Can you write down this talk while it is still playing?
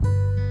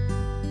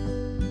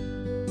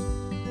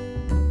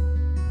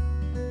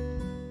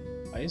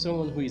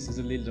someone who is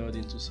easily lured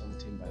into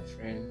something by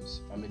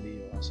friends,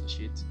 family, or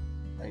associates,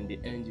 and in the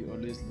end you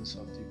always lose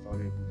something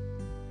valuable,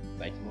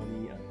 like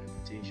money and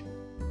reputation,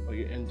 or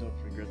you end up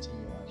regretting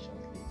your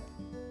actions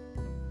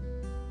later?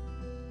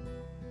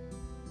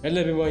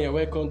 Hello everyone, you're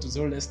welcome to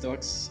Zorless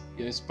Talks,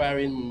 your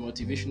inspiring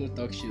motivational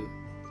talk show.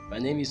 My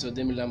name is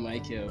Odemila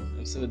Michael.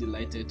 I'm so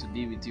delighted to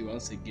be with you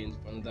once again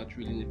for another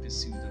thrilling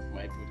episode of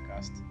my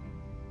podcast.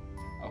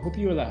 I hope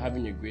you all are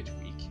having a great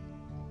week.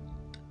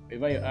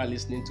 Wherever you are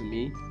listening to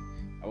me,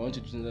 I want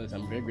you to know that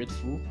I'm very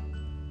grateful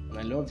and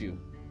I love you.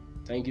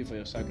 Thank you for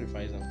your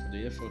sacrifice and for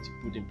the effort you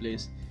put in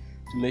place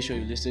to make sure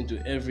you listen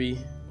to every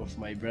of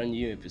my brand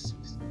new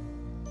episodes.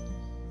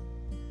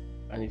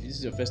 And if this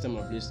is your first time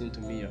of listening to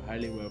me, you're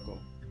highly welcome.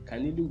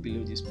 Kindly look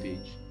below this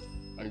page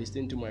and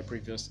listen to my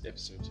previous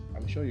episode.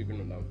 I'm sure you're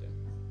going to love them.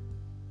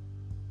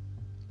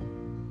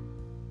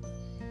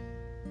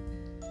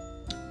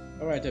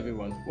 Alright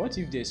everyone, what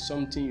if there's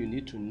something you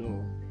need to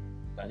know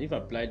that if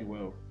applied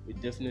well, will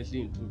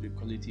definitely improve the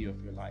quality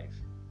of your life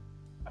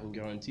and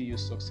guarantee you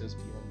success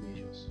beyond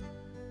measures?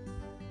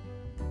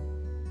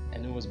 I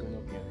know what's going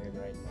up in your head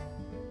right now.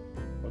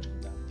 What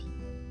could that be?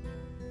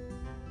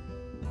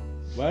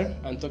 Well,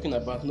 I'm talking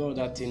about no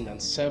other thing than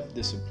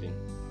self-discipline.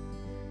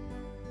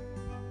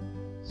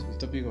 So the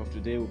topic of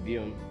today will be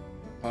on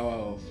the power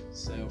of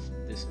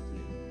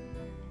self-discipline.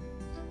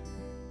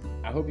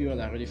 I hope you all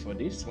are ready for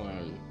this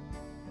one.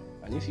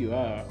 And if you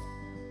are,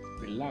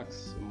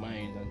 relax your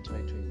mind and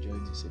try to enjoy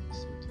this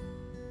episode.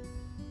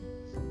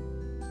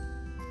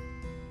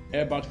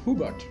 Herbert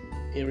Hubert,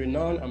 a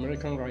renowned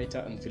American writer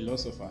and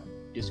philosopher,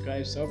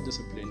 describes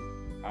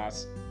self-discipline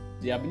as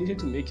the ability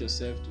to make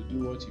yourself to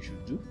do what you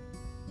should do,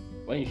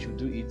 when you should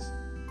do it,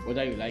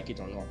 whether you like it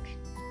or not.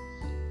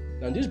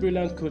 Now, this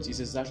brilliant quote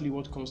is exactly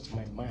what comes to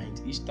my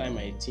mind each time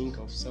I think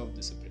of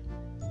self-discipline.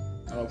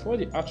 And of all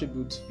the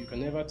attributes you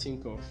can never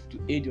think of to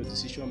aid your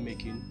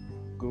decision-making,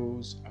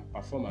 goals, and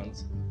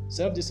performance,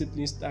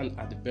 self-discipline stands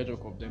at the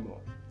bedrock of them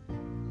all,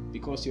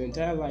 because your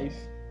entire life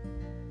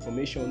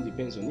formation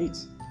depends on it,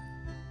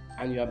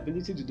 and your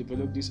ability to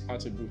develop this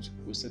attribute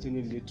will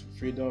certainly lead to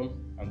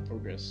freedom and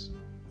progress.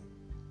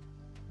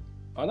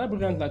 Another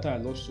brilliant writer I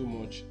love so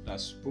much that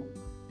spoke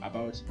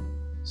about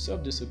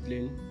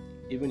self-discipline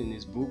even in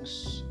his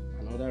books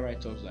and other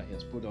write-ups that he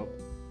has put up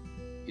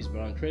is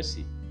Brian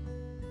Tracy.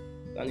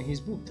 And in his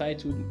book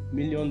titled $1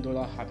 Million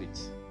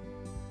Habits,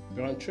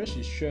 Brian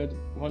Tracy shared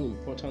one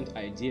important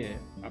idea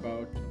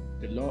about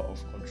the law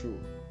of control.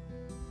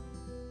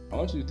 I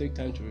want you to take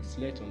time to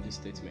reflect on this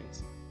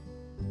statement.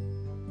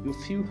 You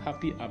feel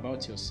happy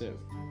about yourself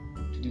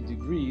to the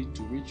degree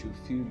to which you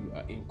feel you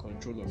are in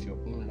control of your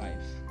own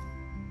life.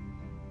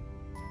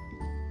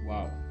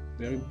 Wow,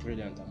 very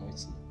brilliant, I might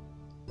say.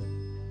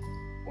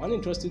 One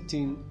interesting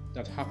thing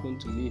that happened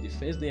to me the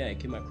first day I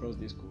came across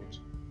this quote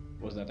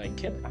was that I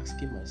kept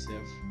asking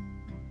myself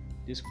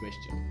this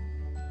question: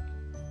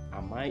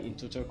 am I in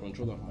total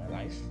control of my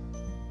life?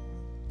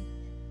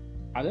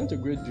 I learned a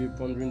great deal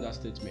pondering that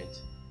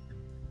statement,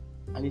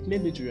 and it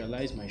made me to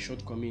realize my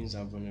shortcomings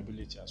and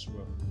vulnerability as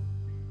well.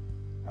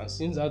 And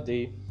since that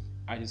day,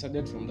 I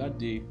decided from that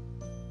day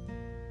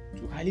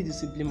to highly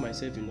discipline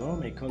myself in all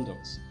my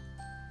conducts.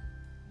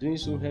 Doing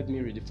so helped me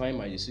redefine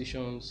my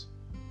decisions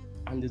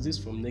and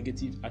desist from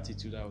negative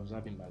attitude I was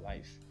having in my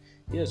life.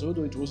 Yes,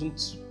 although it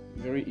wasn't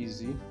very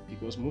easy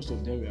because most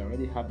of them were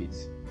already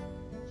habits,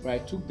 but I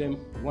took them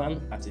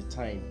one at a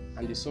time,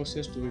 and the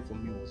success story for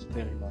me was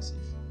very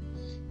massive.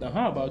 Now,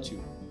 how about you?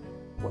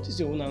 What is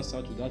your own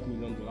answer to that $1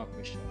 million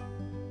question?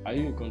 Are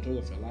you in control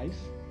of your life?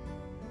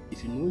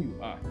 If you know you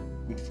are,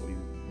 good for you.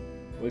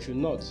 But if you're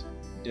not,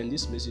 then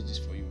this message is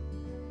for you.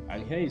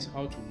 And here is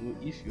how to know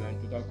if you are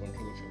in total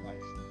control of your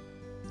life.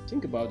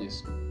 Think about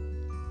this.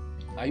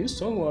 Are you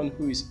someone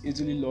who is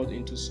easily lured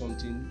into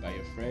something by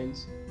your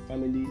friends,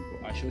 family,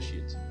 or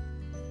associates,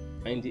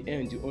 and in the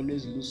end you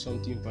always lose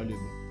something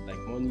valuable like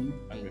money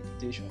and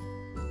reputation,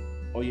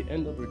 or you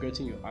end up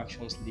regretting your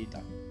actions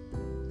later?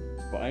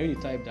 Or are you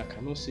the type that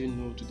cannot say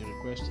no to the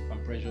requests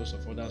and pressures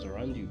of others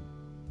around you,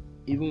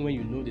 even when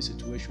you know the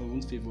situation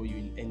won't favor you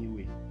in any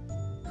way?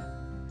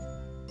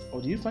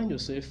 Or do you find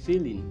yourself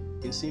failing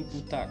in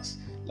simple tasks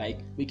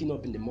like waking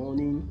up in the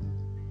morning,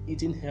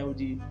 eating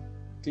healthy,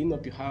 cleaning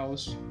up your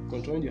house,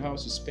 controlling the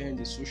house you spend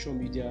in social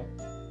media,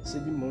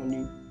 saving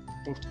money,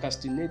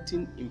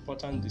 procrastinating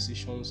important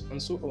decisions,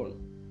 and so on?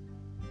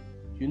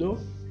 You know,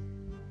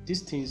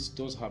 these things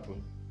does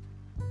happen.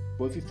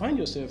 But if you find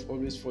yourself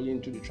always falling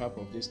into the trap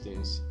of these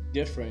things,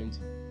 dear friend,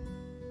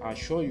 I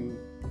assure you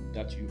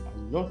that you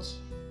are not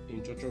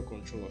in total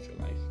control of your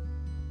life.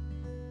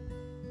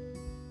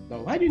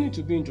 Now, why do you need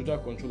to be in total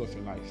control of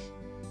your life?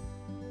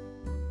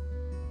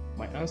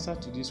 My answer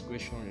to this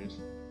question is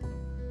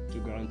to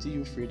guarantee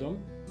you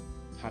freedom,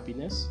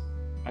 happiness,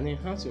 and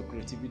enhance your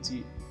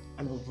creativity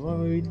and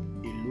avoid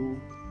a low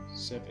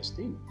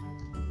self-esteem.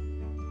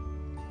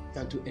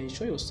 And to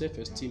ensure your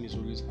self-esteem is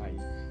always high,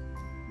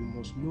 you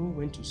must know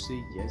when to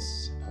say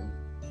yes and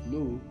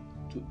no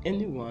to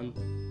anyone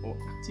or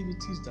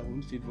activities that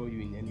won't favor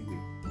you in any way.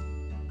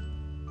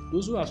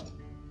 Those who have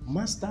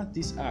master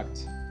this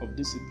act of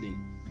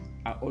discipline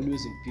are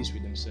always in peace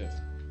with themselves.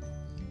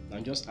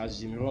 And just as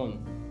Jim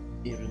Rohn,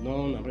 a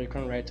renowned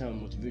American writer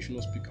and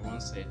motivational speaker,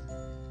 once said,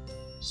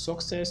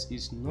 success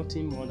is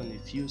nothing more than a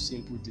few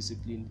simple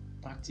disciplines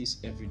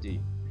practiced every day.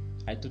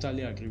 I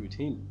totally agree with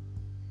him,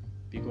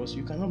 because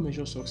you cannot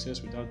measure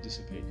success without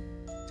discipline.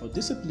 For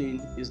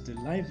discipline is the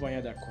live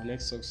wire that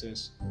connects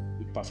success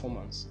with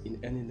performance in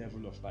any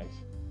level of life.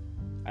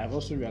 I have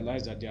also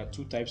realized that there are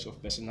two types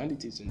of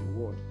personalities in the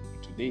world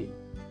today: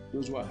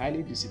 those who are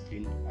highly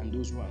disciplined and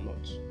those who are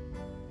not.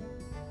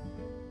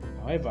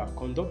 However,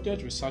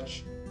 conducted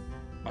research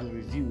and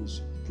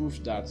reviews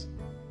prove that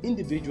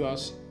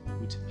individuals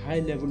with high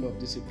level of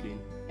discipline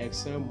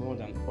excel more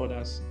than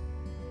others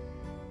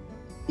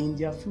in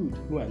their field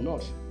who are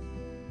not.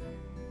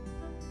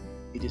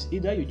 It is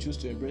either you choose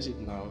to embrace it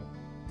now,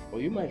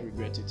 or you might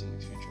regret it in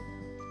the future.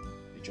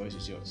 The choice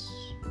is yours.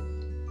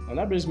 And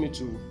that brings me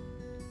to,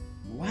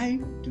 why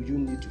do you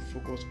need to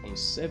focus on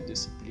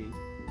self-discipline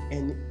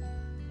any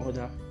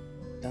other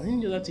than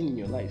any other thing in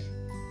your life?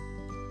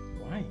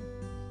 Why?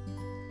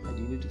 Why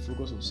do you need to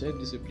focus on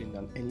self-discipline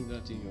than any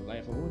other thing in your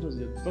life? And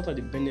what are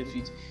the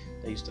benefits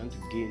that you stand to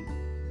gain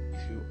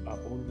if you are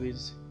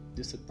always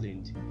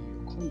disciplined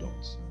in your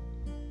conduct?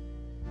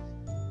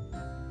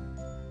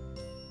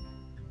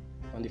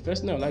 And the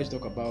first thing I would like to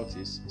talk about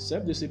is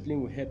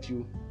self-discipline will help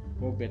you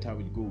work better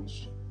with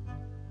goals.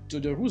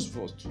 Theodore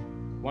Roosevelt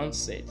once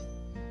said,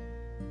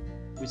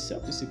 with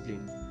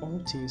self-discipline,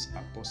 all things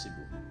are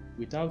possible.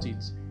 Without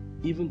it,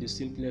 even the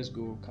simplest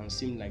goal can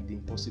seem like the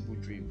impossible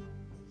dream.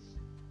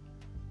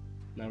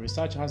 Now,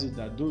 research has it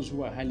that those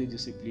who are highly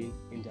disciplined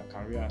in their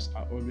careers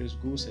are always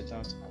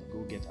goal-setters and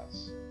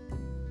goal-getters.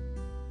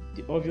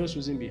 The obvious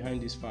reason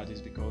behind this fact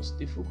is because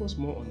they focus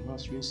more on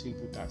mastering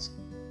simple tasks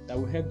that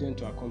will help them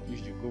to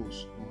accomplish their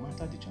goals, no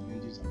matter the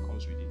challenges that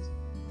comes with it.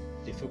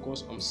 They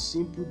focus on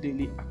simple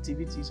daily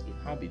activities and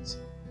habits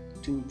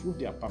to improve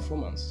their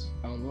performance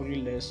and worry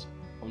less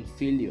on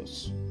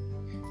failures.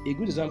 A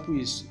good example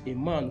is a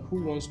man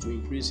who wants to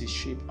increase his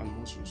shape and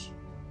muscles.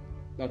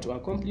 Now, to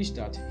accomplish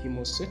that, he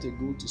must set a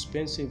goal to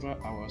spend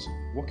several hours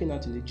working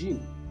out in the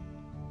gym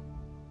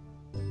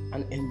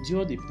and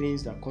endure the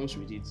pains that comes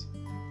with it,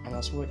 and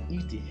as well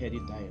eat a healthy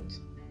diet.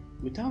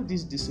 Without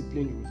this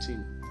disciplined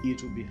routine,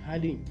 it will be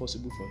highly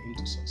impossible for him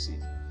to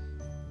succeed.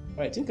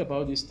 Alright, think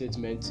about this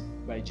statement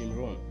by Jim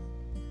Rohn.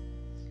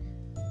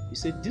 He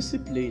said,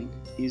 discipline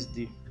is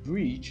the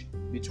bridge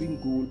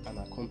between goal and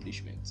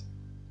accomplishment.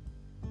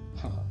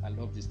 I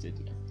love this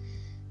statement.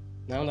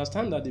 Now,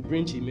 understand that the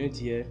bridge he made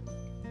here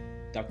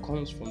that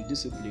comes from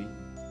discipline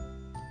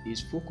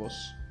is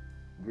focus,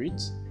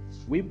 grit,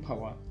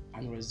 willpower,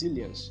 and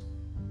resilience,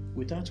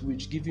 without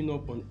which giving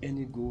up on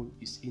any goal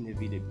is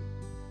inevitable.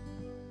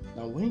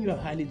 Now, when you are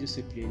highly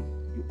disciplined,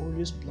 you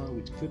always plan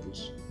with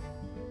purpose,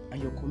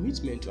 and your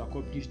commitment to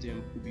accomplish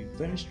them will be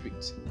very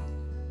strict.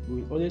 You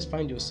will always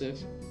find yourself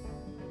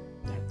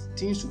that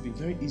things will be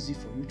very easy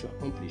for you to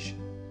accomplish.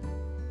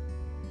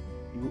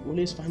 You will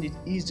always find it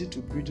easy to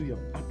bridle your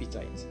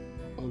appetite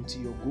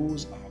until your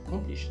goals are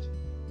accomplished.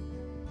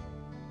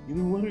 You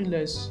will worry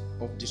less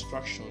of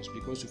distractions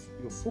because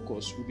your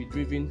focus will be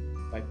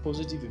driven by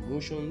positive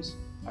emotions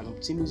and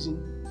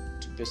optimism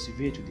to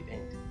persevere to the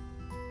end.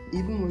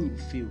 Even when you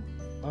fail,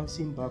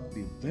 bouncing back will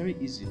be very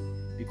easy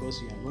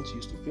because you are not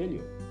used to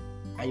failure,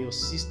 and your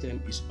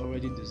system is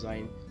already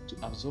designed to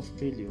absorb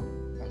failure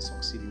and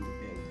succeed in the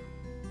end.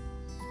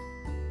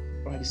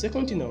 Alright, the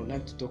second thing I would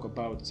like to talk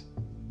about,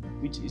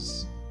 which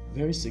is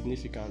very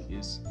significant,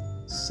 is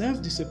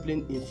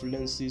self-discipline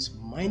influences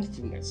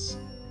mindfulness.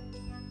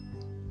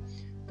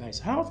 Guys,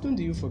 how often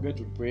do you forget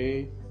to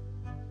pray,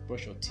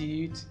 brush your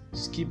teeth,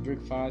 skip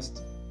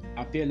breakfast,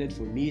 appear late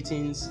for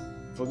meetings,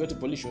 forget to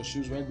polish your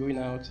shoes while going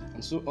out,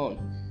 and so on?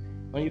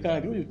 And you can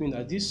agree with me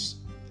that these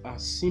are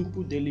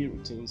simple daily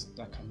routines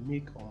that can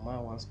make or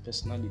mar one's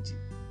personality,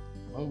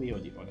 one way or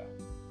the other.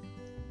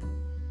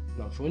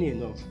 Now, funny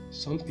enough,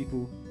 some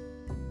people,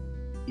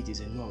 it is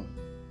a norm,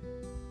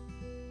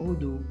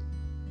 although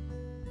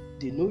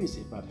they know it's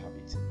a bad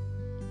habit,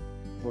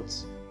 but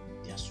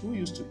they are so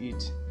used to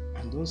it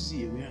and don't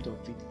see a way out of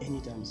it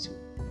anytime soon.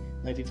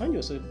 Now, if you find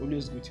yourself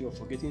always guilty of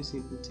forgetting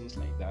simple things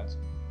like that,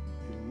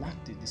 you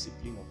lack the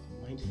discipline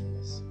of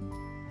mindfulness.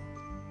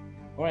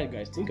 Alright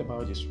guys, think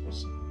about this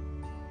words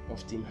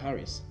of Tim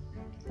Ferriss,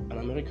 an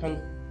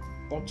American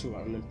author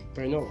and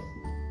entrepreneur.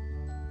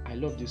 I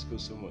love this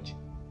quote so much.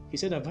 He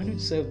said, I value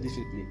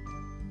self-discipline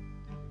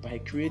by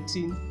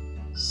creating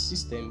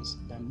systems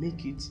that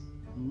make it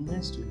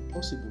next to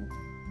impossible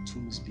to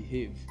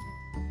misbehave.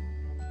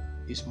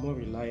 It's more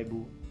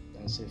reliable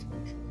than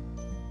self-control.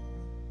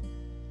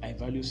 I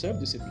value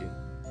self-discipline,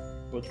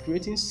 but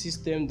creating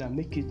systems that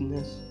make it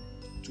next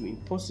to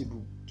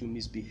impossible to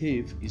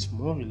misbehave is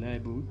more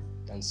reliable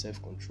than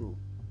self-control.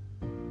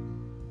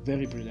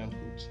 Very brilliant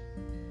quote.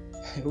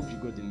 I hope you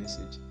got the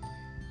message.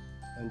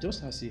 And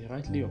just as he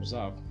rightly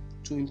observed,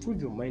 to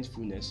improve your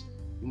mindfulness,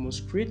 you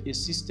must create a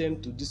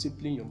system to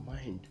discipline your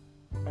mind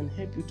and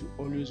help you to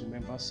always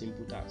remember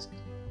simple tasks.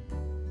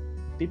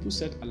 People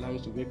set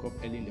alarms to wake up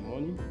early in the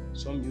morning.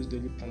 Some use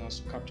daily planners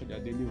to capture their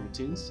daily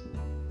routines.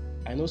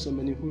 I know so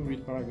many who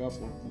read paragraphs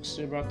of books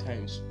several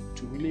times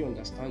to really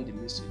understand the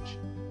message,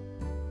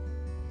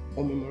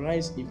 or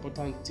memorize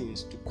important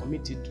things to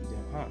commit it to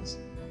their hearts.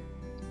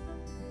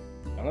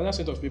 Another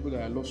set of people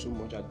that I love so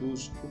much are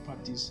those who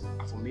practice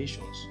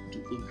affirmations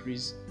to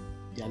increase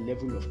their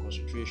level of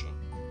concentration.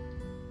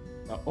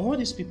 Now, all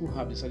these people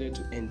have decided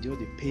to endure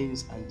the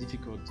pains and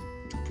difficulty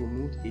to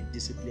promote a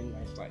disciplined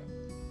lifestyle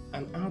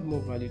and add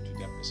more value to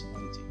their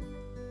personality.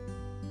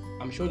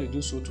 I'm sure they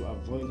do so to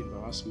avoid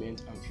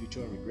embarrassment and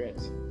future regret.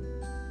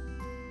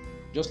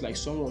 Just like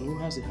someone who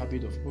has a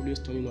habit of always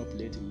turning up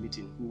late in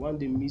meeting who one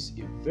day miss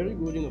a very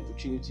golden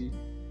opportunity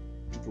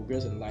to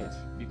progress in life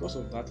because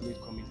of that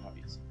late coming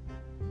habit.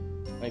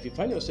 Now, if you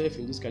find yourself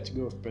in this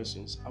category of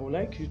persons, I would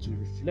like you to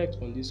reflect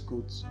on this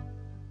quote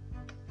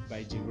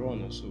by Jim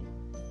Rohn or so.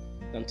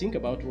 And think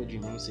about what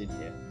Jim Rohn said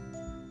here.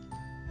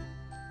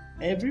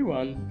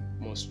 Everyone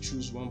must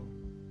choose one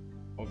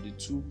of the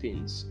two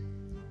pains,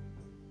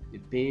 the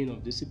pain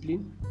of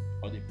discipline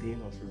or the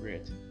pain of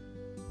regret.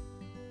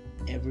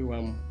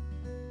 Everyone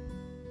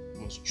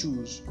must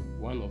choose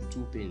one of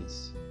two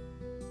pains,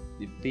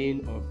 the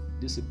pain of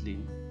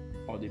discipline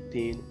or the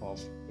pain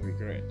of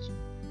regret.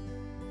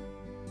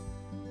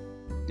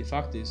 The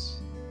fact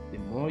is, the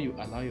more you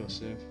allow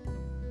yourself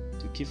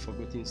to keep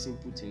forgetting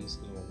simple things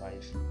in your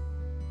life,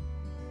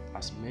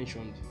 as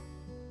mentioned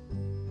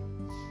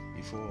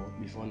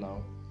before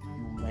now,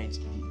 you might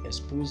be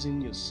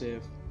exposing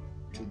yourself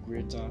to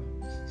greater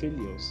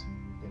failures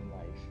in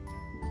life.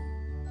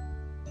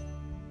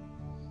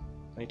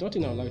 And the third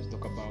thing I would like to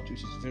talk about,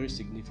 which is very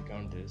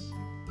significant, is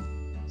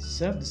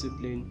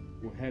self-discipline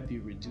will help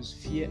you reduce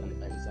fear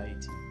and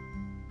anxiety.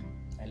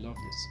 I love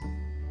this,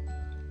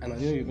 and I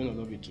know you're going to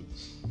love it too.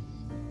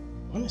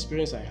 One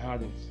experience I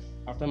had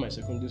after my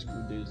secondary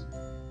school days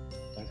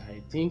that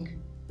I think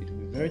it will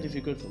be very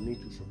difficult for me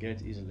to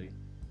forget easily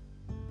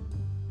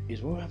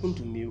is what happened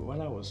to me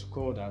while I was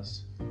called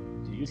as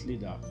the youth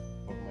leader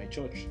of my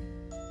church.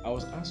 I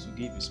was asked to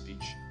give a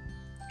speech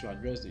to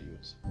address the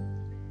youth.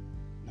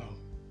 Now,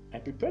 I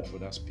prepared for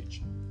that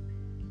speech,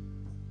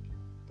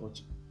 but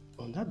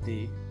on that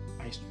day,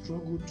 I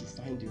struggled to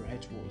find the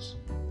right words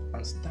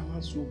and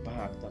stammered so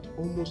bad that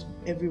almost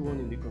everyone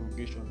in the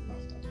congregation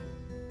laughed at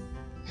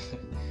me.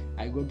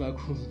 I got back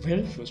home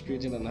very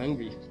frustrated and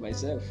angry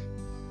myself.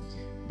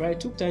 But I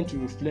took time to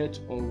reflect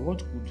on what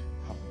could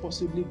have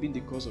possibly been the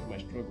cause of my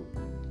struggle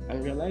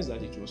and realized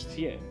that it was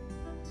fear.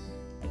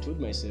 I told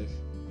myself,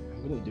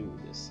 I'm going to deal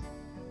with this.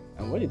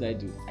 And what did I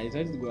do? I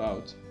decided to go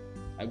out.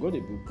 I got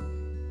a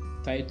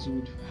book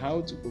titled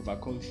How to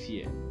Overcome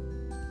Fear.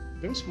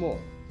 Very small.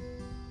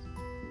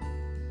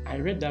 I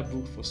read that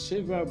book for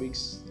several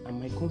weeks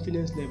and my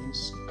confidence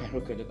levels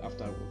skyrocketed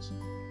afterwards.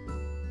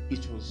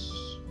 It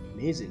was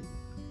amazing,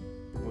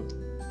 but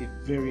a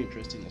very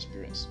interesting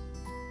experience.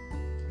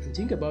 And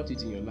think about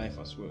it in your life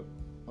as well.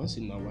 Once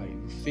in a while,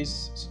 you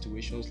face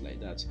situations like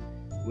that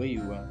where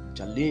you are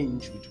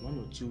challenged with one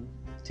or two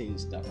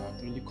things that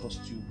have really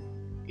cost you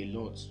a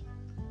lot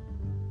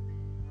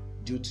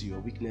due to your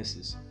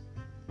weaknesses.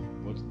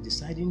 But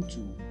deciding to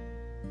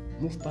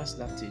move past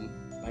that thing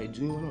by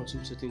doing one or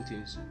two certain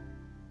things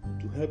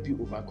to help you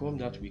overcome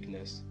that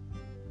weakness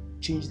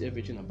changed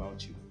everything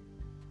about you.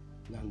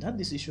 Now, that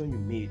decision you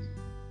made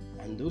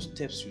and those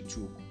steps you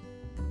took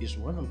is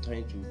what I'm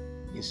trying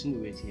to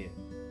insinuate here.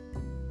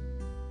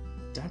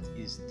 That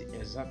is the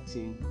exact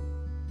thing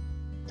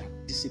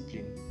that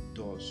discipline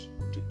does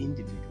to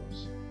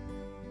individuals.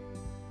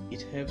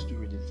 It helps to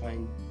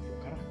redefine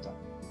your character.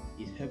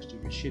 It helps to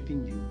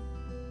reshaping you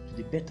to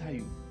the better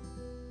you.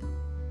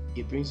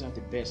 It brings out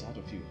the best out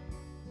of you.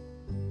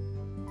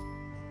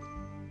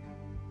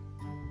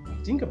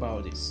 Think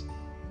about this.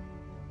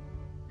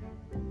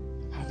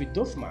 Harvey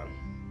Duffman,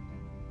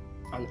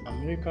 an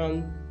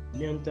American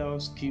mental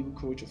skill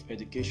coach of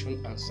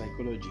education and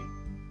psychology,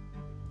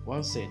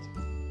 once said,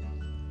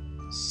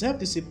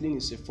 self-discipline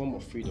is a form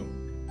of freedom.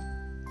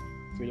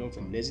 Freedom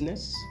from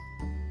laziness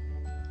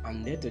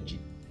and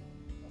lethargy.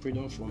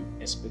 Freedom from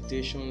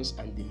expectations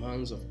and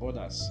demands of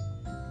others.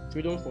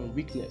 Freedom from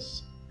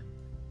weakness,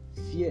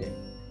 fear,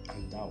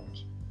 and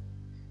doubt.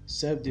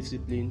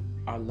 Self-discipline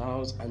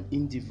allows an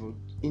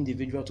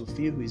individual to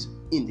feel his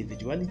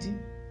individuality,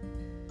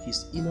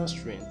 his inner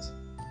strength,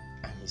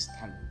 and his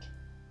talent.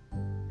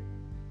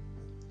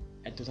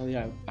 I totally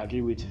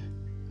agree with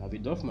Harvey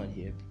Duffman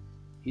here.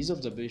 His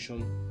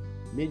observation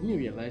made me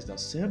realize that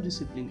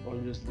self-discipline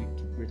always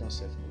leads to greater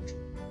self-control.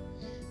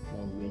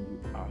 Now, when you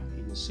are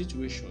in a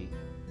situation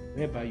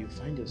whereby you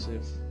find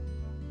yourself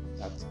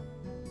that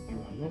you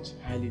are not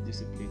highly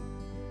disciplined,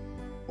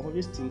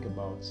 always think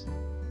about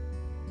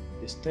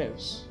the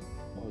steps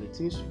or the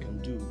things you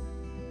can do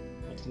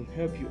that can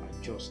help you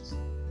adjust.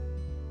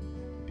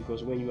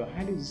 Because when you are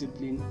highly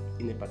disciplined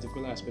in a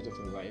particular aspect of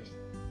your life,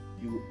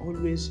 you will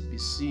always be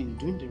seen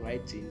doing the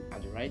right thing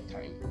at the right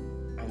time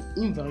and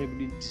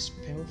invariably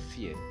dispel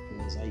fear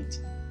and anxiety.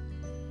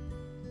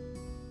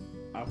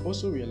 I've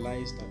also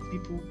realized that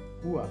people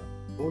who are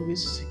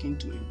always seeking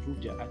to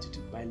improve their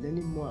attitude by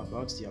learning more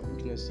about their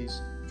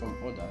weaknesses from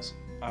others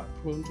are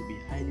prone to be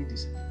highly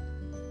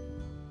disciplined.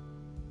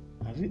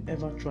 Have you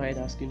ever tried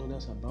asking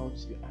others about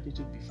your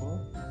attitude before?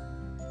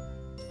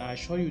 I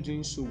assure you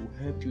doing so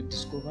will help you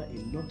discover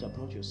a lot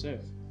about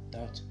yourself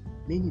that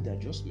may need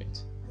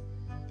adjustment.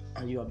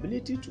 And your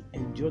ability to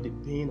endure the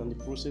pain and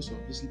the process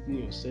of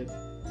disciplining yourself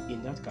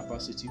in that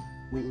capacity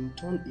will in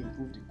turn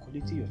improve the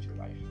quality of your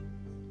life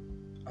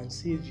and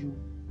save you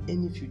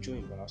any future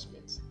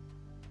embarrassment.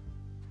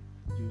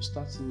 You will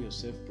start seeing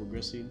yourself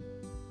progressing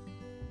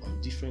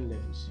on different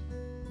levels.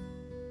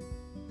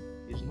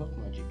 It's not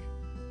magic,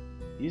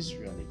 it's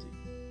reality.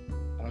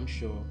 And I'm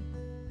sure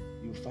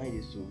you'll find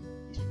it so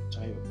if you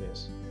try your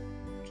best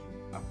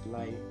to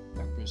apply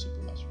that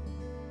principle as well.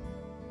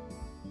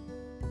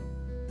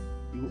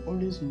 You will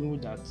always know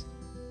that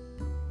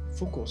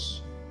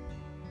focus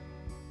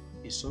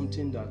is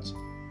something that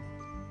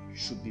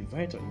should be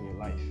vital in your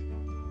life.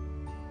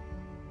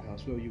 And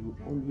as well, you will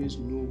always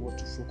know what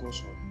to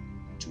focus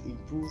on to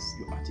improve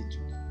your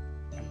attitude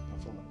and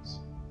performance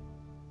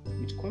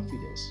with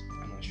confidence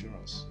and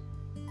assurance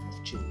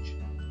of change.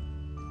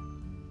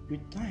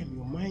 With time,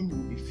 your mind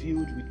will be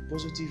filled with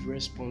positive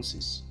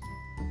responses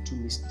to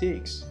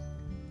mistakes,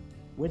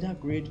 whether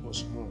great or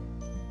small,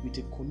 with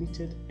a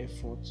committed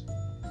effort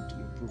to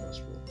improve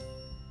as well.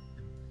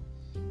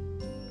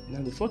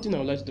 Now, the fourth thing I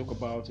would like to talk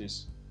about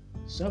is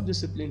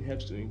self-discipline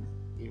helps to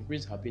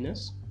increase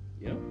happiness.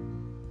 Yeah,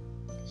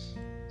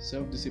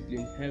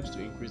 self-discipline helps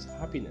to increase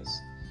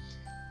happiness.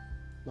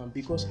 Now,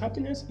 because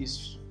happiness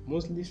is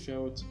mostly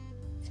felt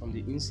from the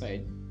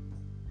inside,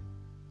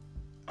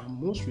 and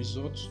most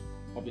results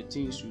of the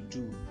things you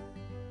do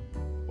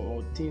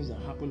or things that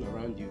happen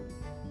around you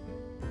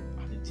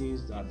are the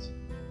things that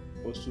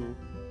also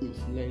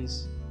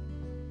influence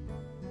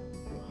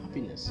your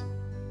happiness.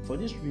 For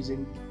this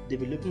reason,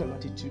 developing an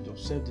attitude of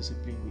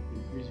self-discipline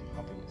will increase your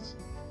happiness.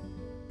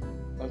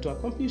 And to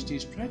accomplish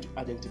this, try to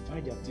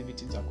identify the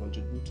activities that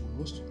contribute to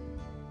most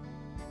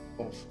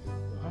of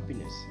your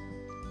happiness.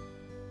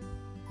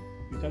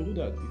 You can do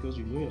that because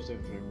you know yourself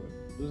very well.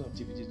 Those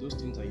activities, those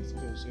things that you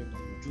feel yourself that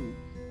you do,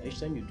 each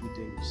time you do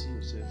them, you see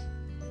yourself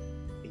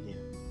in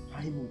a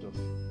high mood of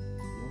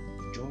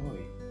joy,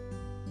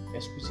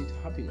 exquisite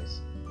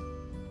happiness.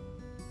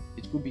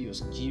 It could be your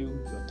skill,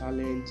 your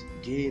talent,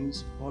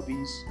 games,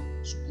 hobbies,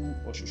 school,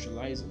 or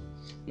socializing.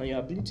 Now, your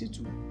ability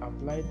to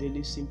apply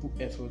daily simple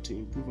effort to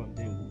improve on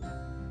them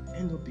will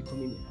end up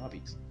becoming a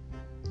habit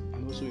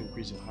and also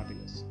increase your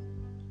happiness.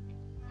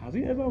 Have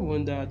you ever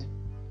wondered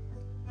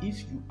if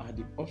you are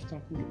the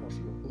obstacle of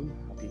your own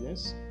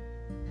happiness?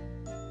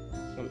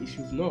 If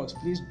you've not,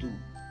 please do,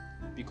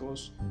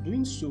 because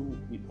doing so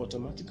will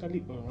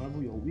automatically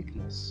unravel your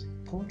weakness,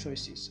 poor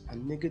choices,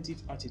 and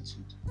negative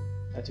attitude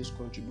that is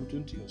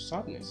contributing to your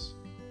sadness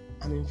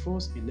and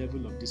enforce a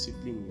level of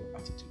discipline in your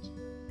attitude.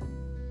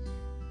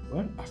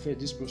 Well, I feel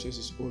this process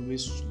is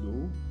always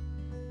slow,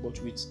 but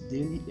with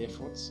daily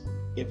efforts,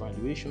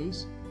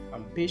 evaluations,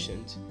 and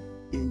patience,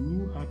 a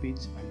new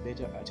habit and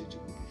better attitude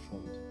will be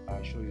formed. I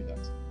assure you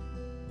that.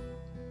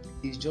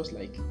 It's just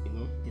like,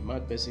 a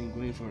mad person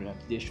going for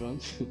rehabilitation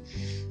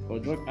or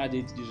drug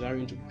addict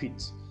desiring to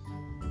quit.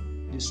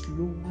 The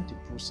slower the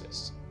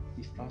process,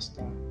 the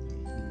faster the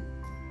healing.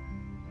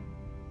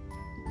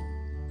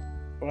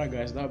 Alright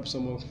guys, that'll be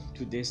some of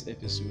today's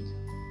episode,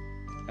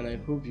 and I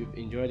hope you've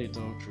enjoyed it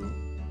all through.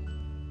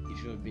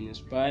 If you have been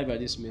inspired by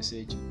this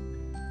message,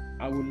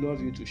 I would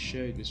love you to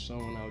share it with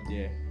someone out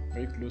there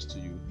very close to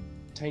you.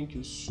 Thank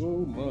you so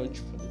much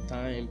for the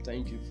time.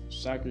 Thank you for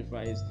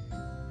sacrifice,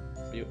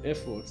 for your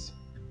efforts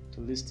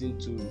to listen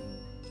to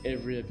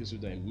every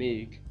episode I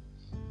make.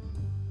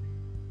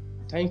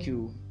 Thank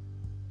you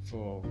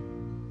for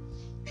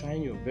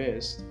trying your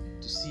best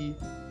to see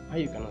how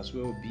you can as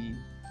well be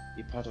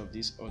a part of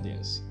this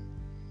audience.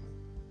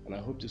 And I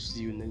hope to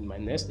see you in my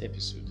next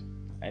episode.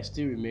 I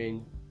still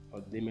remain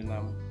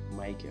Odemilam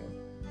Michael.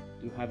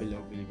 Do have a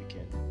lovely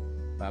weekend.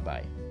 Bye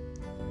bye.